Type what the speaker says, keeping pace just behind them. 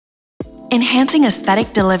Enhancing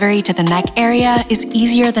aesthetic delivery to the neck area is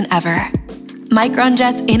easier than ever.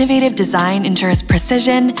 MicronJet's innovative design ensures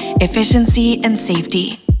precision, efficiency, and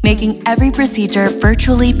safety, making every procedure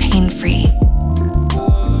virtually pain-free.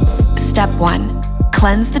 Step 1.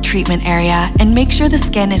 Cleanse the treatment area and make sure the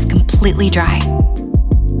skin is completely dry.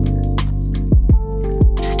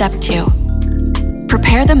 Step 2.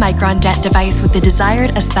 Prepare the MicronJet device with the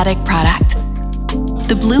desired aesthetic product.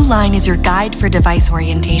 The blue line is your guide for device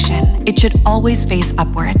orientation. It should always face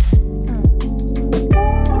upwards.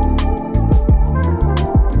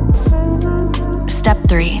 Step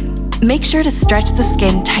 3. Make sure to stretch the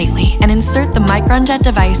skin tightly and insert the MicronJet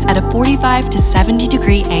device at a 45 to 70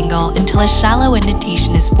 degree angle until a shallow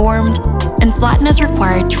indentation is formed and flatten as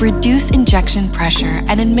required to reduce injection pressure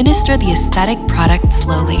and administer the aesthetic product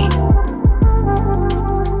slowly.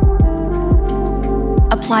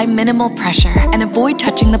 Apply minimal pressure and avoid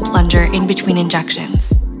touching the plunger in between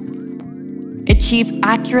injections. Achieve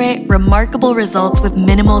accurate, remarkable results with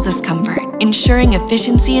minimal discomfort, ensuring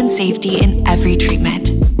efficiency and safety in every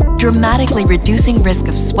treatment, dramatically reducing risk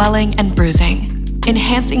of swelling and bruising.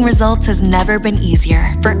 Enhancing results has never been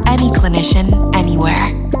easier for any clinician,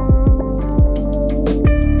 anywhere.